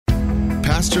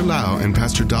Pastor Lau and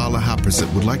Pastor Dala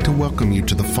Haprasit would like to welcome you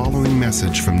to the following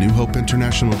message from New Hope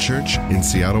International Church in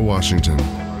Seattle, Washington.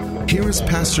 Here is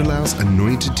Pastor Lau's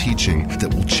anointed teaching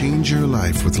that will change your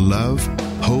life with love,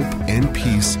 hope, and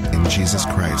peace in Jesus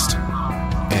Christ.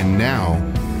 And now,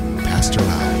 Pastor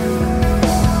Lau.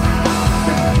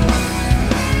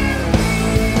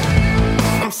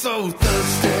 I'm so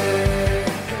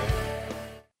thirsty.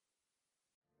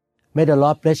 May the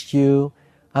Lord bless you.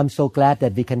 I'm so glad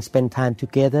that we can spend time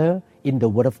together in the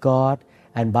Word of God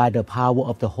and by the power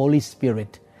of the Holy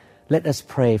Spirit. Let us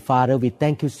pray. Father, we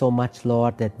thank you so much,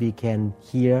 Lord, that we can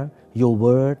hear your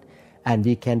Word and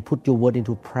we can put your Word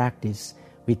into practice.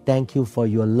 We thank you for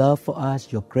your love for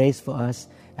us, your grace for us,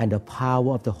 and the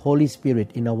power of the Holy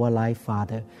Spirit in our life,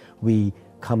 Father. We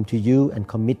come to you and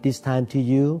commit this time to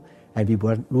you, and we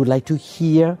would like to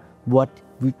hear what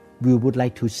we would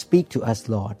like to speak to us,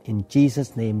 Lord. In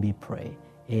Jesus' name we pray.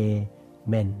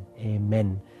 Amen.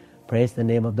 Amen. Praise the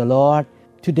name of the Lord.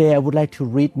 Today I would like to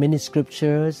read many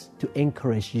scriptures to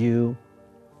encourage you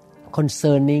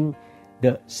concerning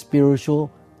the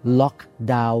spiritual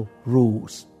lockdown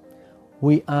rules.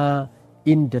 We are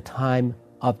in the time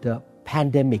of the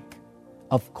pandemic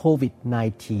of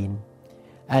COVID-19,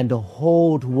 and the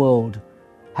whole world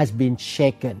has been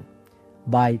shaken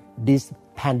by this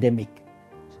pandemic.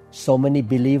 So many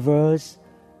believers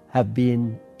have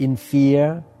been in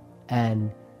fear, and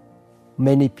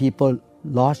many people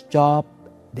lost jobs.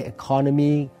 The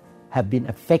economy have been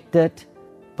affected.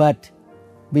 But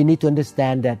we need to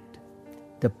understand that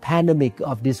the pandemic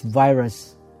of this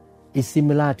virus is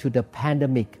similar to the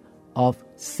pandemic of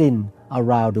sin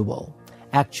around the world.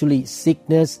 Actually,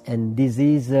 sickness and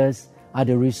diseases are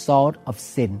the result of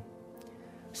sin.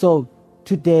 So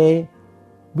today,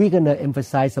 we're going to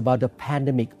emphasize about the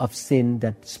pandemic of sin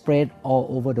that spread all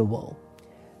over the world.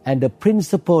 And the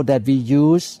principle that we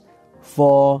use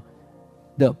for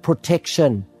the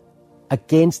protection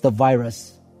against the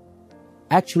virus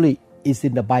actually is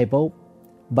in the Bible,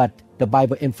 but the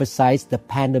Bible emphasizes the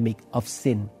pandemic of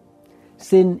sin.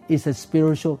 Sin is a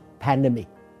spiritual pandemic.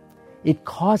 It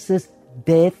causes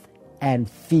death and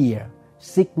fear,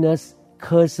 sickness,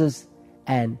 curses,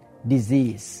 and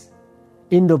disease.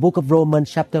 In the book of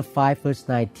Romans chapter 5 verse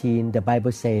 19, the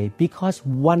Bible says, because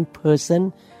one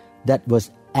person, that was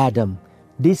Adam,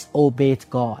 disobeyed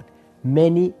God,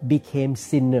 many became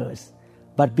sinners.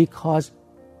 But because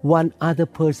one other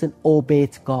person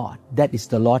obeyed God, that is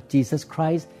the Lord Jesus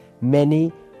Christ,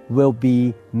 many will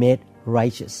be made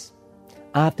righteous.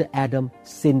 After Adam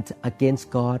sinned against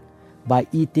God by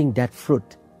eating that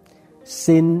fruit,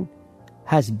 sin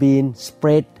has been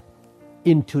spread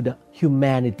into the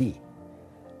humanity.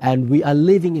 And we are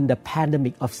living in the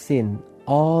pandemic of sin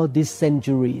all these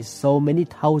centuries, so many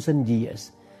thousand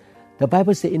years. The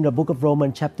Bible says in the book of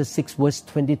Romans chapter 6 verse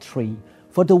 23,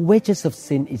 for the wages of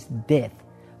sin is death,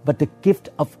 but the gift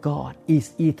of God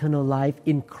is eternal life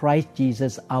in Christ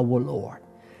Jesus our Lord.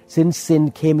 Since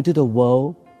sin came into the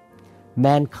world,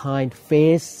 mankind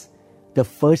faced the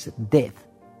first death.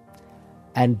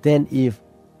 And then if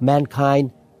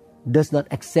mankind does not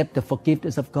accept the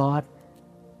forgiveness of God,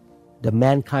 the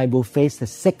mankind will face the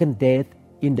second death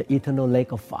in the eternal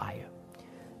lake of fire.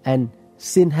 And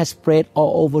sin has spread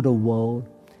all over the world.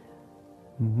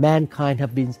 Mankind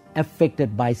have been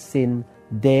affected by sin,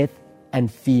 death,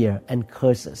 and fear and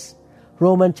curses.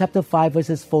 Romans chapter 5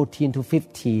 verses 14 to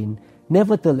 15.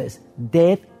 Nevertheless,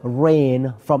 death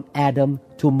reigned from Adam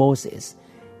to Moses,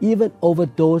 even over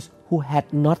those who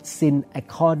had not sinned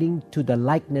according to the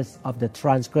likeness of the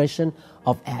transgression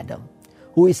of Adam,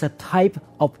 who is a type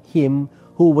of him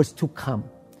who was to come.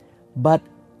 But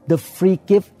the free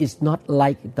gift is not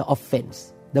like the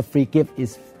offense. The free gift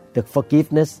is the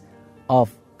forgiveness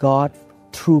of God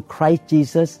through Christ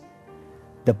Jesus,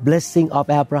 the blessing of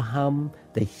Abraham,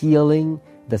 the healing,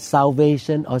 the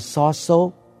salvation or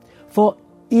sozo. For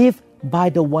if by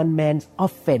the one man's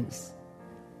offense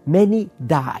many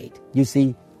died, you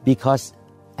see, because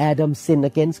Adam sinned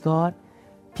against God,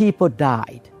 people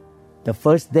died, the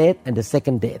first death and the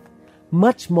second death.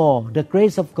 Much more, the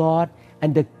grace of God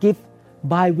and the gift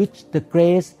by which the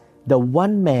grace of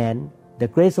one man,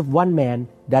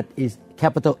 that is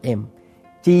capital M,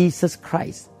 Jesus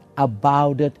Christ,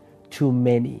 abounded to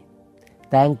many.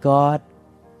 Thank God,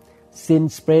 sin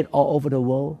spread all over the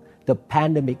world. The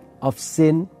pandemic of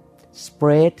sin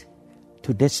spread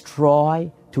to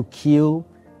destroy, to kill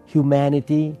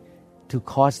humanity, to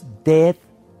cause death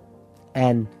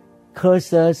and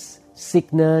curses,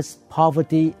 sickness,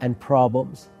 poverty, and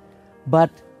problems. But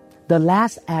the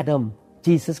last Adam,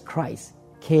 Jesus Christ,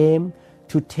 came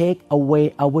to take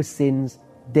away our sins,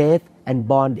 death, and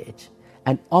bondage.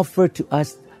 and offer to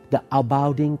us the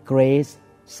abounding grace,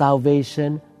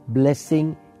 salvation,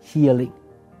 blessing, healing.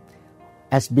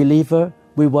 As believers,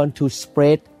 we want to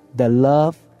spread the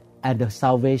love and the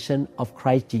salvation of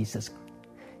Christ Jesus.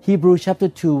 Hebrews chapter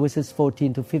 2 verses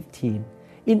 14 to 15.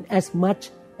 Inasmuch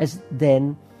as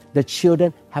then the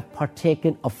children have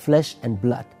partaken of flesh and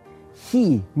blood,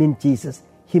 He, means Jesus,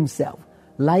 Himself,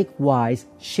 likewise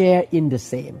share in the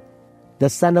same. The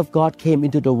Son of God came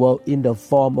into the world in the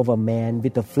form of a man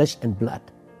with the flesh and blood,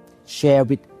 share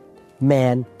with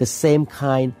man the same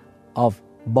kind of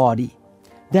body,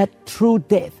 that through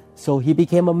death, so He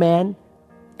became a man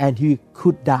and He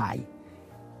could die.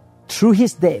 Through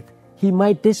His death, He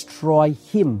might destroy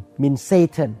him, means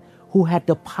Satan, who had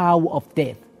the power of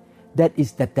death, that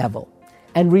is the devil,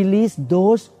 and release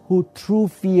those who through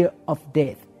fear of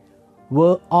death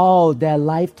were all their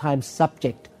lifetime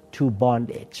subject to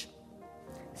bondage.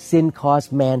 Sin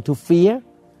caused man to fear,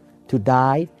 to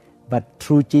die, but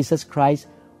through Jesus Christ,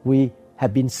 we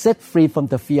have been set free from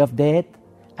the fear of death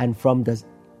and from the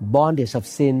bondage of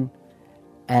sin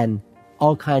and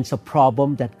all kinds of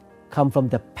problems that come from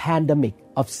the pandemic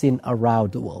of sin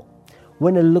around the world.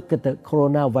 When I look at the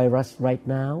coronavirus right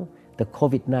now, the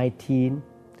COVID-19,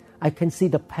 I can see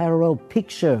the parallel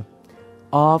picture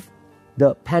of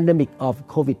the pandemic of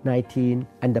COVID-19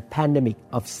 and the pandemic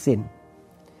of sin.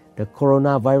 The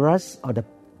coronavirus or the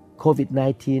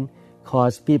COVID-19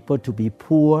 caused people to be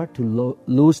poor, to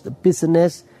lose the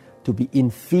business, to be in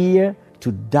fear,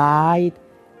 to die,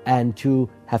 and to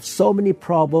have so many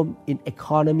problems in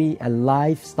economy and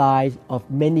lifestyle of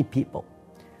many people.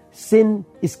 Sin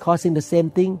is causing the same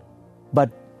thing, but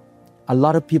a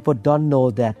lot of people don't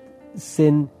know that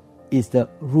sin is the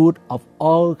root of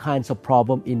all kinds of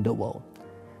problems in the world.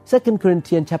 2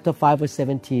 Corinthians chapter 5 verse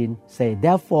 17 say,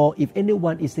 Therefore, if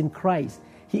anyone is in Christ,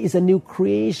 he is a new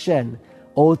creation.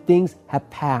 All things have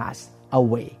passed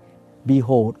away.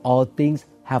 Behold, all things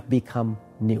have become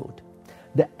new.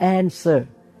 The answer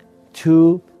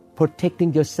to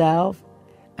protecting yourself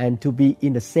and to be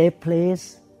in a safe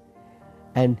place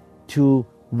and to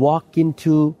walk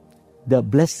into the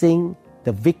blessing,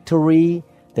 the victory,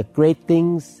 the great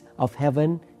things of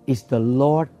heaven is the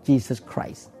Lord Jesus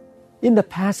Christ. In the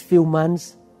past few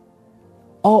months,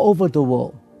 all over the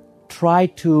world, try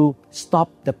to stop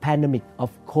the pandemic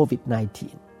of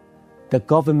COVID-19. The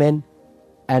government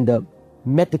and the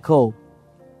medical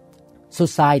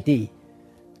society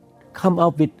come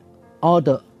up with all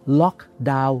the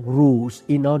lockdown rules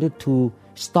in order to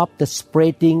stop the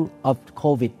spreading of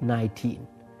COVID-19.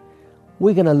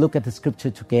 We're going to look at the scripture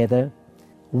together.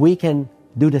 We can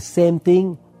do the same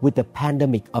thing with the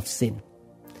pandemic of sin.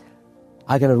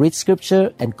 I'm going to read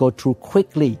scripture and go through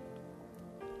quickly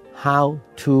how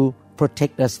to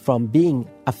protect us from being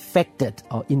affected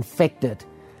or infected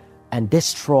and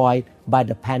destroyed by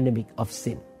the pandemic of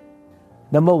sin.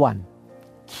 Number 1,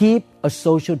 keep a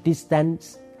social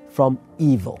distance from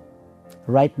evil.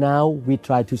 Right now, we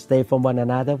try to stay from one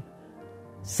another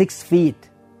 6 feet,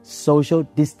 social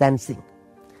distancing.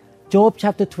 Job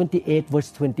chapter 28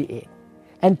 verse 28.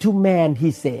 And to man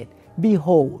he said,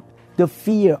 Behold, the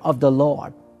fear of the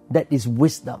Lord, that is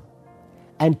wisdom,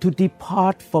 and to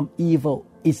depart from evil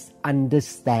is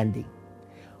understanding.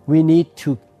 We need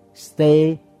to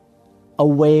stay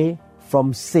away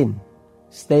from sin,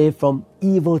 stay from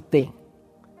evil thing.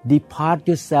 Depart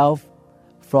yourself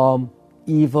from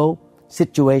evil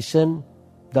situation.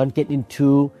 Don't get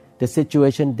into the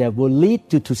situation that will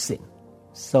lead you to sin.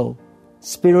 So,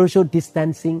 spiritual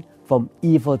distancing from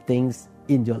evil things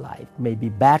in your life. Maybe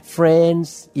bad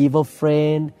friends, evil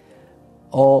friend,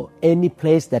 or any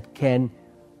place that can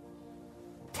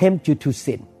tempt you to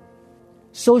sin.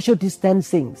 Social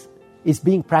distancing is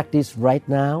being practiced right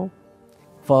now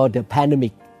for the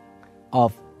pandemic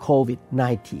of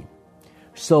COVID-19.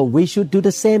 So we should do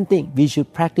the same thing. We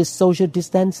should practice social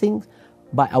distancing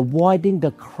by avoiding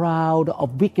the crowd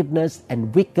of wickedness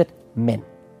and wicked men.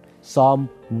 Psalm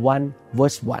 1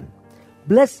 verse 1.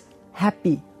 Blessed,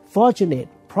 happy, fortunate,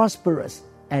 prosperous,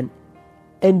 and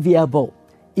enviable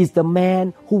is the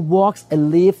man who walks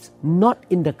and lives not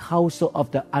in the counsel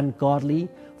of the ungodly,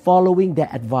 following their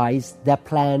advice, their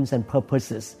plans and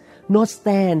purposes, nor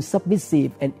stand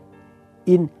submissive and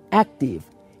inactive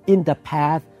in the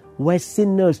path where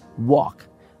sinners walk,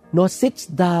 nor sits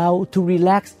down to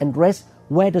relax and rest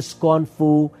where the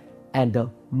scornful and the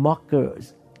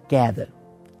mockers gather.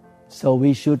 So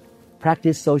we should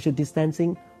practice social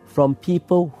distancing from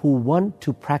people who want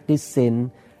to practice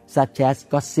sin, such as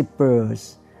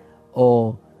gossipers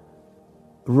or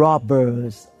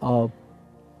robbers or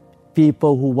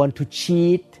people who want to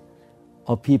cheat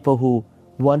or people who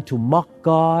want to mock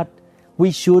God. we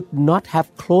should not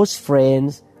have close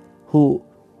friends who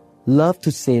love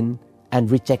to sin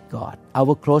and reject God.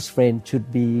 Our close friends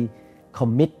should be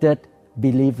committed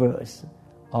believers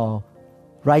or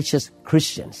righteous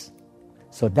Christians.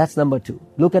 So that's number 2.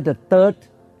 Look at the third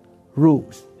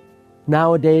rules.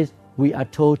 Nowadays, we are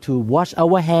told to wash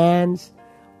our hands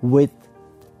with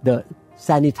the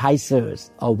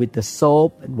sanitizers or with the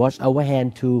soap and wash our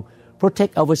hands to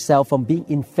protect ourselves from being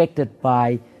infected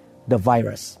by the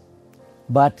virus.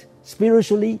 But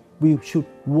spiritually, we should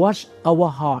wash our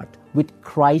heart with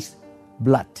Christ's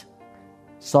blood.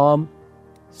 Psalm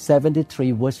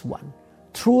 73 verse 1.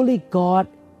 Truly God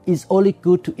is only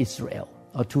good to Israel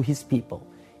or to his people,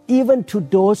 even to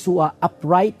those who are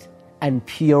upright and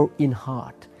pure in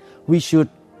heart. We should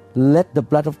let the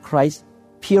blood of Christ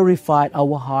purify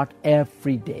our heart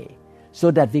every day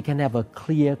so that we can have a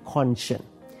clear conscience.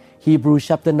 Hebrews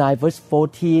chapter 9 verse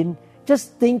 14.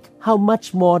 Just think how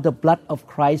much more the blood of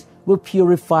Christ will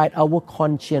purify our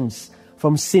conscience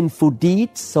from sinful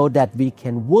deeds so that we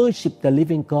can worship the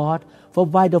living God. For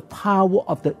by the power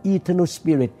of the eternal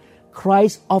Spirit,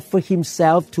 Christ offered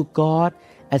himself to God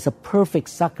as a perfect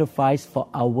sacrifice for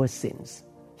our sins.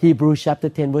 Hebrews chapter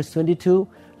 10 verse 22.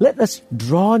 Let us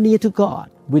draw near to God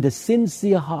with a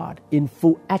sincere heart in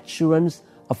full assurance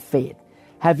of faith,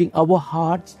 having our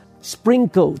hearts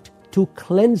sprinkled to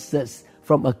cleanse us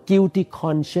from a guilty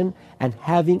conscience and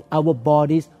having our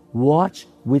bodies washed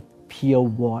with pure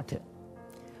water.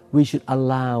 We should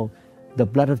allow the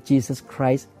blood of Jesus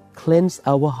Christ cleanse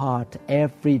our heart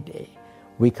every day.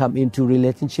 We come into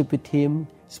relationship with him,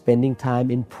 spending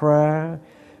time in prayer,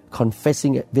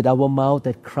 confessing it with our mouth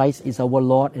that Christ is our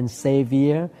Lord and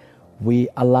Savior. We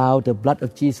allow the blood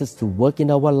of Jesus to work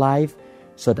in our life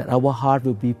so that our heart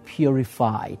will be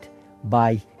purified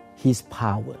by his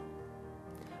power.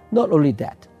 Not only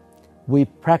that, we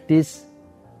practice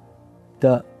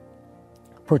the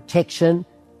protection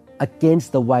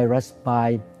against the virus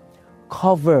by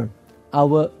cover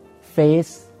our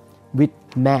face with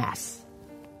masks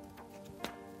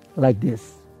like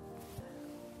this.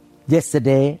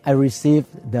 Yesterday, I received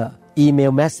the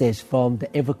email message from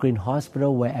the Evergreen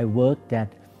Hospital where I work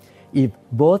that if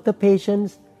both the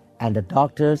patients and the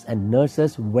doctors and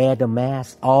nurses wear the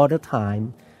mask all the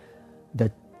time,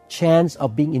 the chance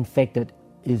of being infected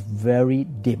is very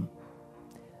dim.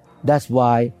 That's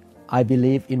why I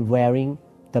believe in wearing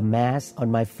the mask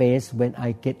on my face when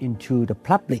I get into the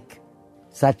public,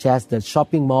 such as the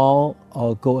shopping mall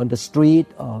or go on the street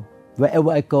or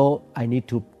wherever I go. I need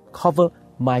to cover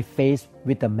my face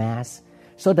with a mask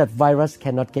so that virus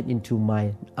cannot get into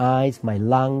my eyes, my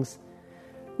lungs.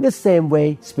 In the same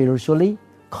way, spiritually,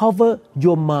 cover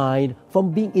your mind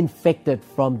from being infected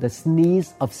from the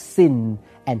sneeze of sin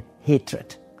and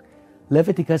hatred.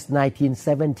 Leviticus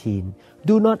 19:17.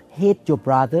 Do not hate your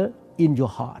brother in your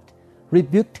heart.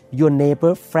 Rebuke your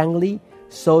neighbor frankly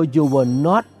so you will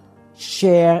not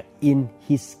share in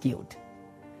his guilt.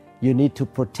 You need to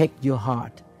protect your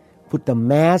heart. Put the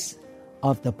mask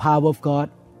of the power of God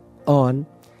on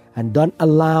and don't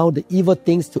allow the evil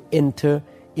things to enter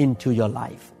into your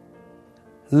life.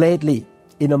 Lately,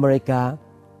 in America,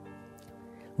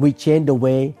 we changed the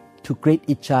way to greet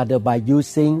each other by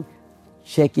using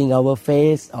shaking our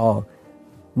face or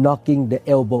knocking the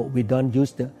elbow. We don't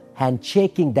use the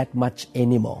handshaking that much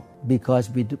anymore because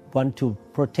we want to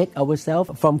protect ourselves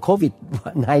from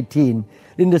COVID-19.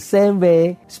 In the same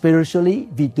way, spiritually,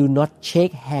 we do not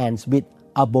shake hands with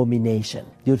abomination.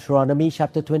 Deuteronomy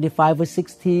chapter 25 verse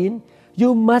 16.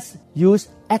 You must use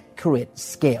accurate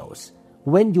scales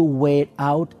when you weigh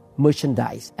out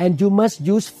merchandise, and you must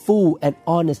use full and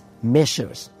honest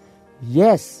measures.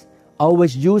 Yes,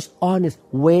 always use honest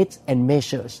weights and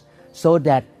measures so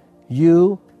that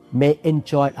you may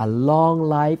enjoy a long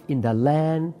life in the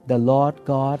land the Lord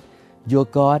God, your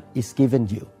God, is given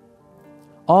you.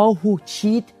 All who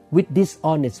cheat with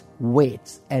dishonest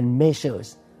weights and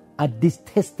measures are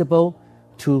detestable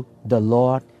to the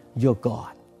Lord your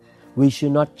God. We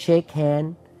should not shake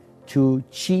hands to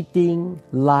cheating,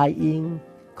 lying,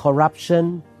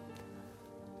 corruption,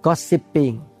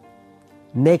 gossiping,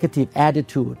 negative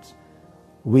attitudes.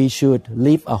 We should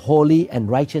live a holy and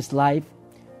righteous life.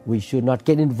 We should not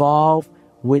get involved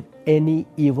with any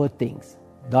evil things.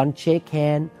 Don't shake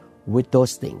hands with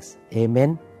those things.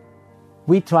 Amen.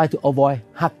 We try to avoid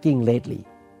hugging lately.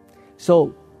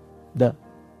 So the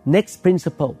next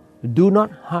principle, do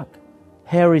not hug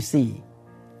heresy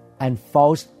and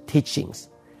false teachings.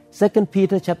 2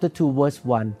 Peter chapter 2 verse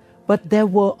 1. But there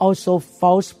were also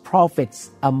false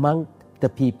prophets among the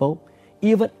people,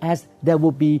 even as there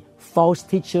will be false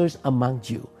teachers among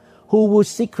you, who will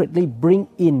secretly bring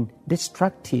in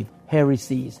destructive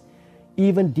heresies,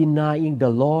 even denying the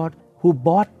Lord who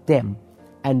bought them,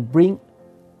 and bring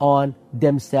on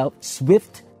themselves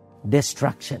swift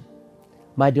destruction.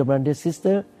 My dear brother and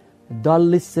sister, don't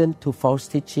listen to false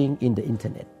teaching in the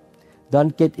internet.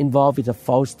 Don't get involved with the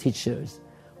false teachers.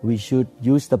 We should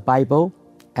use the Bible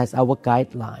as our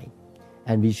guideline,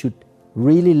 and we should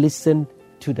really listen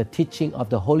to the teaching of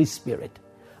the Holy Spirit.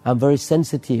 I'm very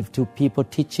sensitive to people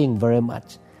teaching very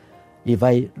much. If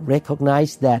I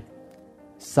recognize that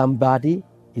somebody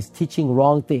is teaching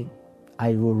wrong thing,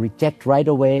 I will reject right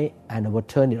away and I will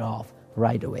turn it off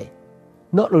right away.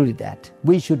 Not only that,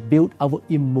 we should build our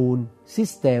immune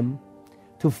system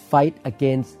to fight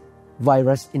against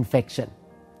virus infection.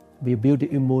 We build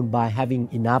the immune by having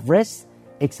enough rest,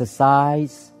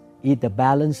 exercise, eat the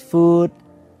balanced food,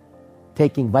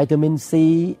 taking vitamin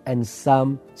C and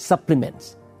some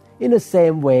supplements. In the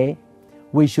same way,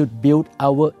 we should build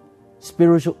our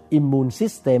spiritual immune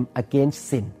system against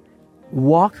sin.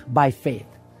 Walk by faith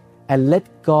and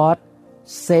let God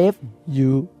save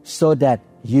you so that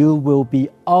you will be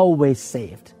always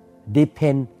saved.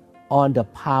 Depend on the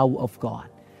power of God.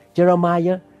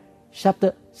 Jeremiah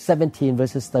chapter 17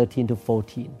 verses 13 to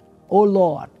 14. O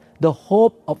Lord, the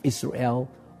hope of Israel,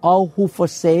 all who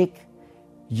forsake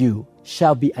you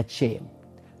shall be ashamed.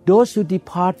 Those who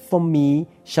depart from me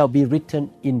shall be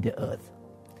written in the earth.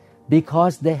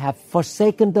 Because they have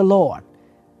forsaken the Lord,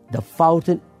 the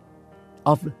fountain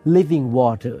of living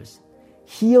waters.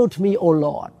 Heal me, O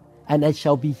Lord, and I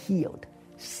shall be healed.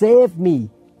 Save me,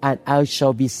 and I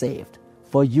shall be saved,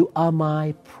 for you are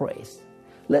my praise.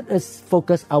 Let us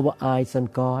focus our eyes on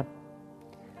God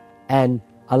and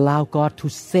allow God to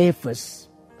save us,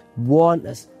 warn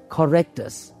us, correct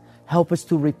us, help us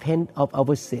to repent of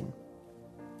our sin,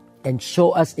 and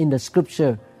show us in the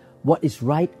scripture what is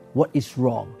right, what is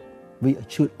wrong. We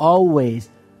should always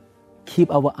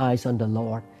keep our eyes on the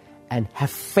Lord and have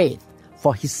faith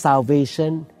for His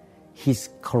salvation, His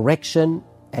correction,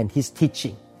 and His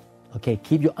teaching. Okay,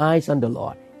 keep your eyes on the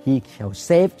Lord. He shall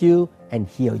save you and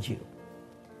heal you.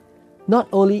 Not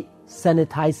only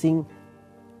sanitizing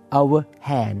our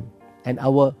hand and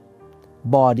our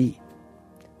body,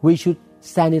 we should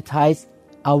sanitize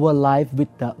our life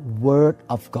with the Word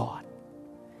of God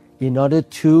in order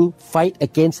to fight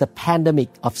against the pandemic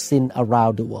of sin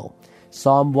around the world.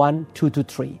 Psalm 1,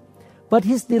 2-3. But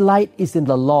his delight is in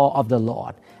the law of the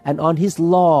Lord, and on his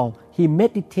law he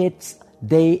meditates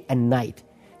day and night.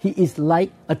 He is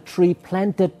like a tree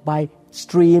planted by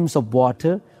streams of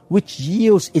water, which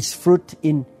yields its fruit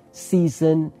in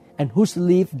season, and whose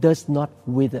leaf does not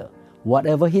wither.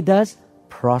 Whatever he does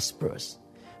prospers.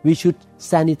 We should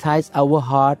sanitize our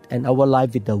heart and our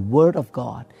life with the Word of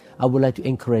God. I would like to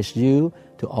encourage you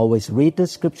to always read the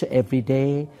scripture every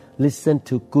day, listen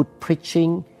to good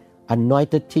preaching,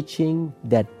 anointed teaching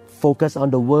that focus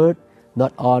on the Word,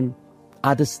 not on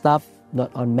other stuff,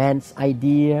 not on man's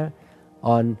idea,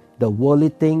 on the worldly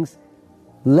things.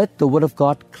 Let the Word of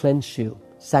God cleanse you,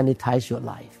 sanitize your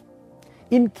life.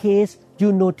 In case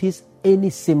you notice any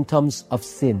symptoms of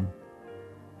sin,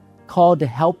 call the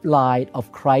helpline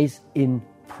of Christ in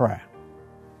prayer.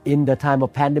 In the time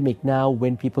of pandemic now,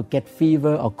 when people get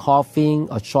fever or coughing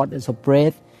or shortness of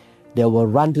breath, they will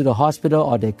run to the hospital,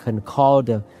 or they can call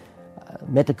the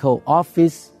medical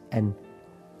office and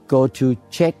go to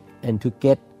check and to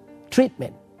get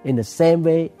treatment. In the same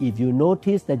way, if you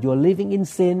notice that you are living in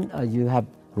sin or you have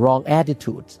wrong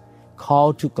attitudes,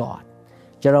 call to God.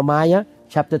 Jeremiah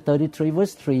chapter 33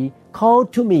 verse 3, call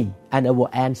to me and I will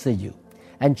answer you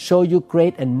and show you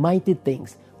great and mighty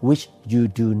things which you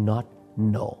do not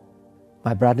know.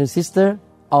 My brother and sister,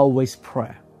 always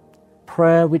pray.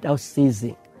 Pray without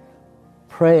ceasing.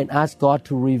 Pray and ask God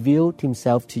to reveal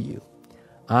Himself to you.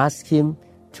 Ask Him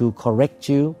to correct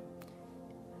you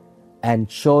and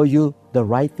show you the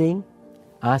right thing.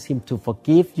 Ask Him to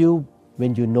forgive you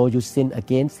when you know you sin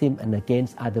against Him and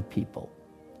against other people.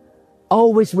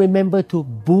 Always remember to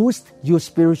boost your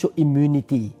spiritual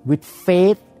immunity with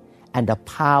faith and the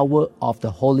power of the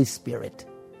Holy Spirit.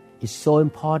 It's so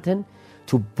important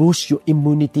to boost your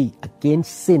immunity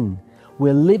against sin.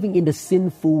 We're living in the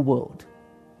sinful world,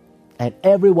 and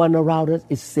everyone around us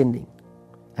is sinning.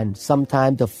 And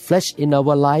sometimes the flesh in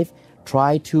our life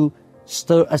try to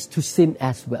stir us to sin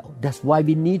as well. That's why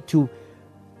we need to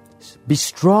be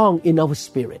strong in our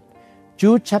spirit.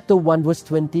 Jude chapter 1 verse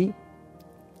 20.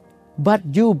 But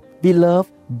you,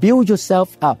 beloved, build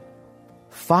yourself up,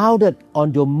 founded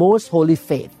on your most holy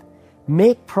faith.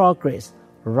 Make progress,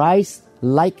 rise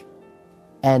like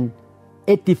and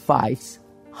edifies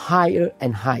higher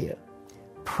and higher,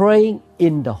 praying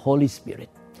in the Holy Spirit.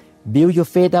 Build your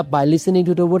faith up by listening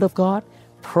to the Word of God,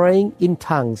 praying in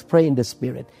tongues, pray in the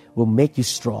Spirit, will make you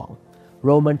strong.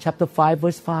 Romans chapter 5,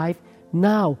 verse 5.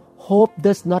 Now, hope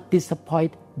does not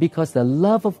disappoint because the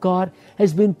love of God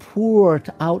has been poured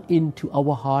out into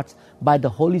our hearts by the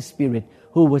Holy Spirit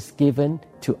who was given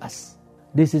to us.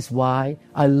 This is why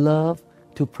I love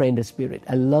to pray in the Spirit.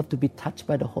 I love to be touched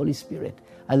by the Holy Spirit.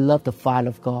 I love the fire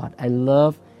of God. I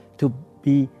love to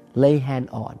be lay hand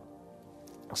on,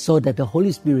 so that the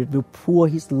Holy Spirit will pour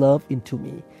His love into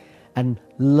me. And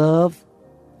love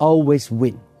always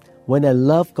wins. When I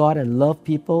love God and love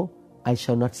people, I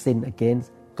shall not sin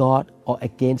against God or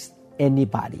against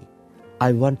anybody.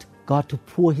 I want God to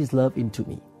pour His love into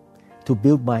me, to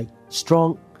build my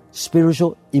strong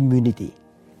spiritual immunity.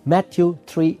 Matthew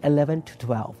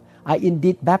 3:11-12. I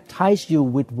indeed baptize you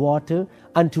with water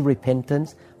unto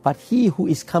repentance, but He who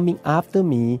is coming after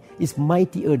me is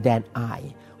mightier than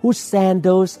I, whose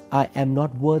sandals I am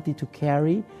not worthy to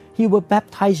carry. He will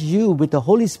baptize you with the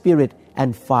Holy Spirit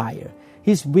and fire.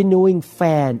 His winnowing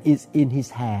fan is in His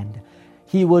hand.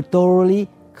 He will thoroughly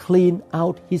clean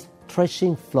out His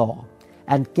threshing floor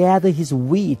and gather His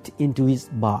wheat into His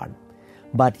barn,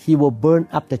 but He will burn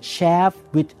up the chaff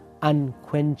with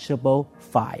unquenchable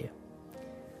fire.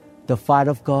 The fire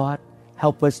of God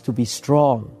helps us to be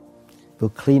strong, to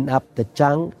clean up the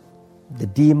junk, the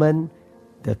demon,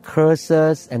 the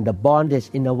curses, and the bondage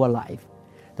in our life.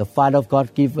 The fire of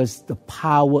God gives us the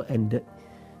power and the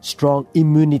strong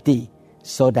immunity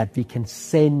so that we can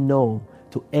say no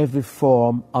to every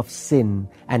form of sin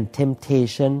and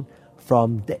temptation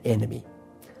from the enemy.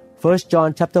 1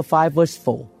 John chapter 5, verse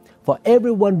 4. For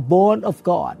everyone born of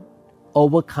God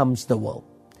overcomes the world.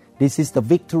 This is the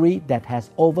victory that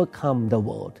has overcome the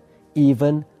world,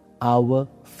 even our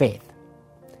faith.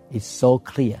 It's so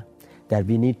clear that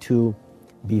we need to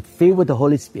be filled with the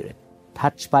Holy Spirit,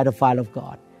 touched by the fire of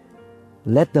God.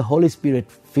 Let the Holy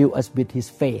Spirit fill us with His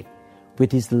faith,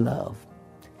 with His love.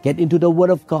 Get into the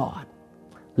Word of God.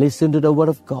 Listen to the Word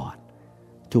of God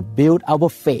to build our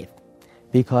faith,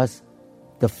 because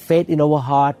the faith in our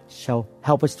heart shall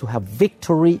help us to have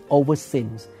victory over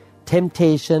sins,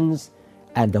 temptations,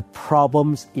 and the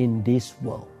problems in this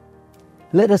world.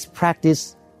 Let us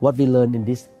practice what we learned in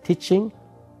this teaching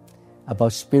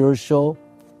about spiritual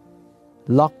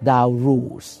lockdown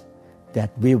rules,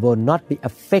 that we will not be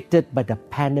affected by the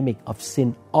pandemic of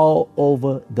sin all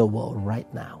over the world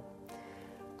right now.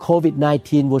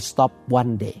 COVID-19 will stop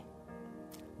one day,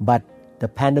 but the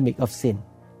pandemic of sin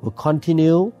will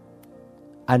continue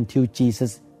until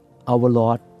Jesus, our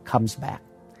Lord, comes back.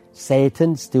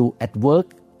 Satan still at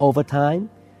work over time.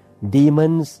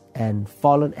 Demons and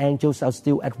fallen angels are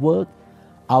still at work.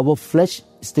 Our flesh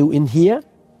is still in here.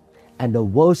 And the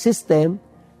world system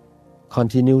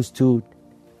continues to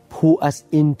pull us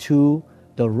into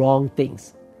the wrong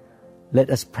things.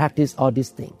 Let us practice all these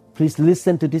things. Please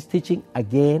listen to this teaching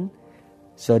again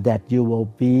so that you will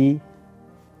be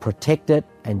protected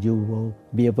and you will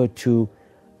be able to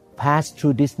pass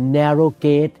through this narrow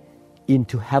gate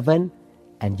into heaven,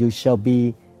 and you shall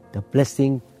be the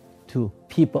blessing to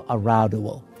people around the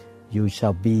world. You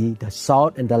shall be the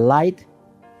salt and the light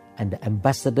and the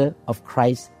ambassador of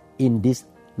Christ in this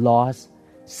lost,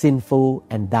 sinful,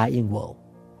 and dying world.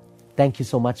 Thank you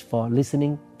so much for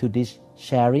listening to this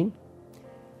sharing.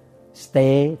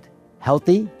 Stay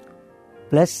healthy,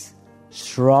 blessed,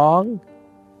 strong,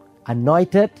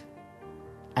 anointed,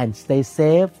 and stay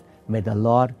safe. May the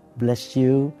Lord bless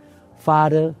you.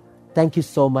 Father, thank you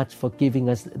so much for giving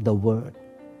us the word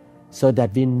so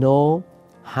that we know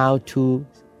how to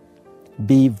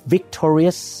be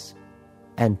victorious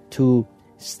and to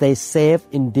stay safe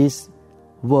in this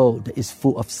world that is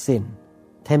full of sin,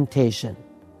 temptation,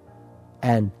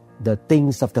 and the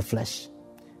things of the flesh,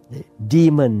 the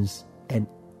demons, and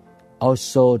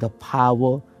also the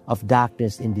power of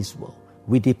darkness in this world.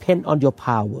 We depend on your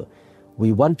power.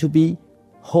 We want to be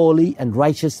holy and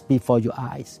righteous before your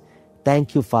eyes.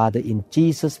 Thank you, Father, in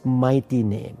Jesus' mighty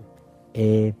name.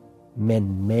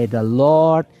 Amen. May the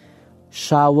Lord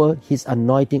shower His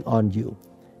anointing on you.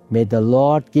 May the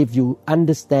Lord give you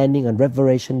understanding and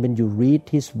revelation when you read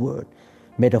His word.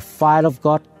 May the fire of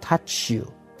God touch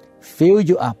you, fill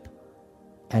you up,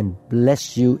 and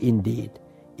bless you indeed.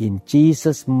 In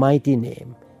Jesus' mighty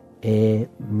name,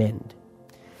 amen.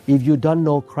 If you don't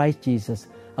know Christ Jesus,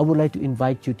 I would like to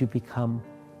invite you to become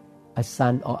a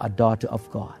son or a daughter of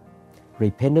God.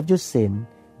 Repent of your sin,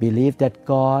 believe that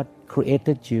God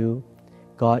created you.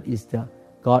 God is the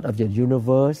God of the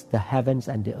universe, the heavens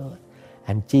and the earth.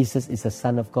 And Jesus is the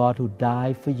Son of God who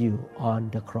died for you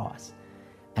on the cross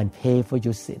and paid for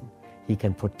your sin. He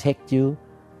can protect you.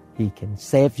 He can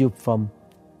save you from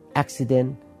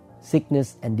accident,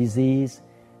 sickness, and disease.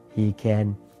 He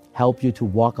can help you to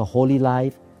walk a holy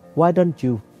life. Why don't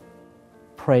you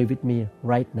pray with me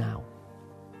right now?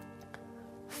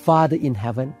 Father in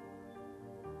heaven,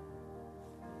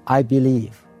 I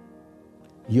believe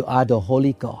you are the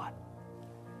holy God.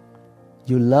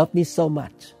 You love me so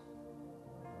much.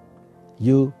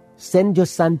 You sent your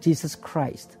Son, Jesus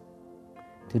Christ,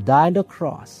 to die on the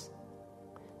cross,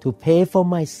 to pay for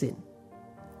my sin.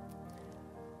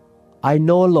 I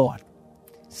know, Lord,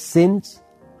 since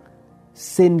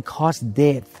sin caused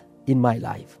death in my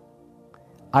life,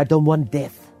 I don't want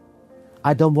death.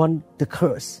 I don't want the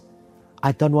curse.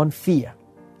 I don't want fear.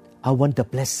 I want the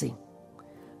blessing.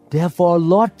 Therefore,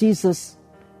 Lord Jesus,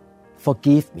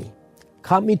 forgive me.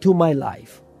 Come into my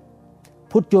life.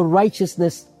 Put your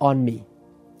righteousness on me.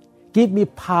 Give me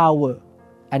power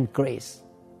and grace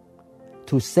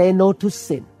to say no to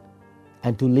sin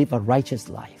and to live a righteous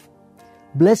life.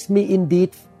 Bless me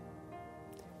indeed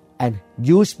and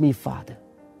use me, Father.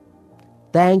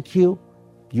 Thank you.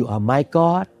 You are my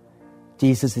God.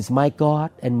 Jesus is my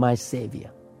God and my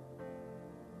Savior.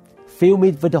 Fill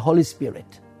me with the Holy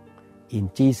Spirit. In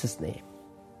Jesus' name,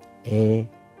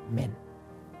 amen.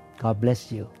 God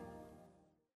bless you.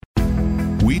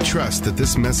 We trust that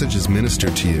this message is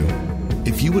ministered to you.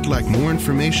 If you would like more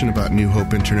information about New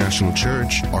Hope International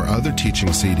Church or other teaching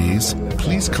CDs,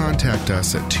 please contact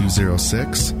us at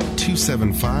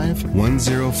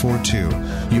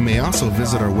 206-275-1042. You may also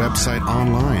visit our website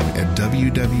online at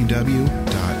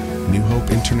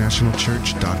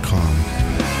www.newhopeinternationalchurch.com.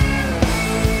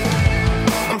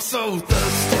 I'm so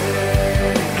thirsty.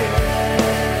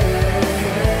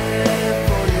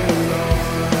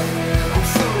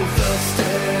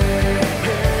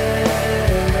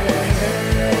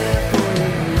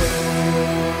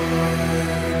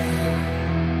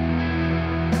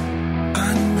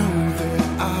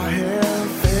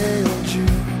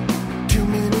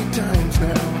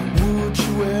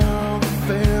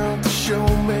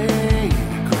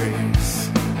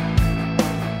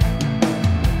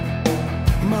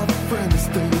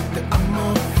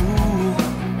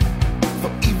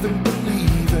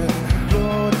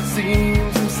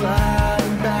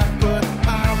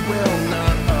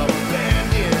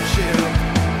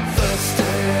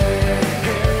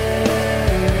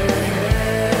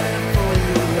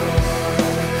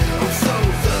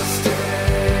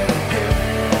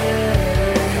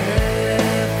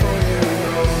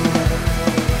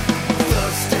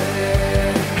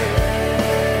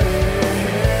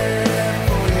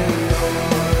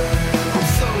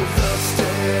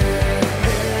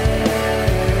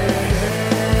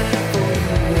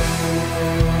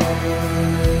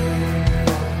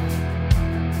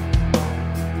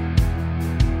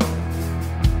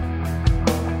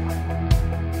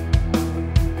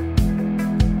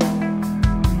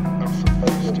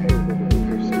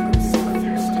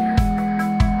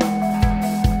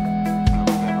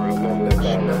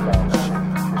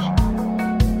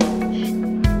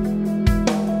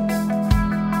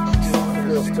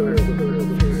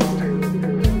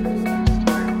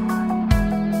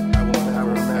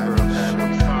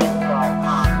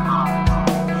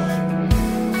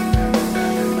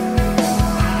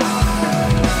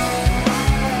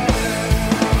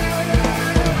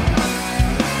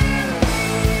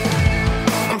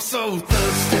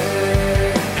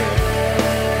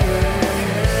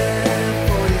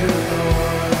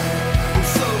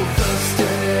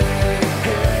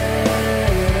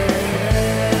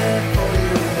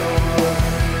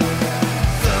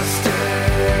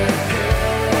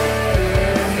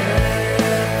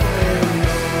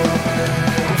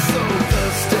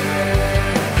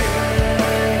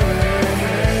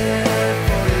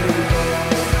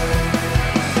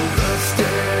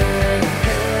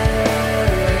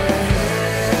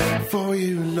 For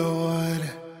you, Lord.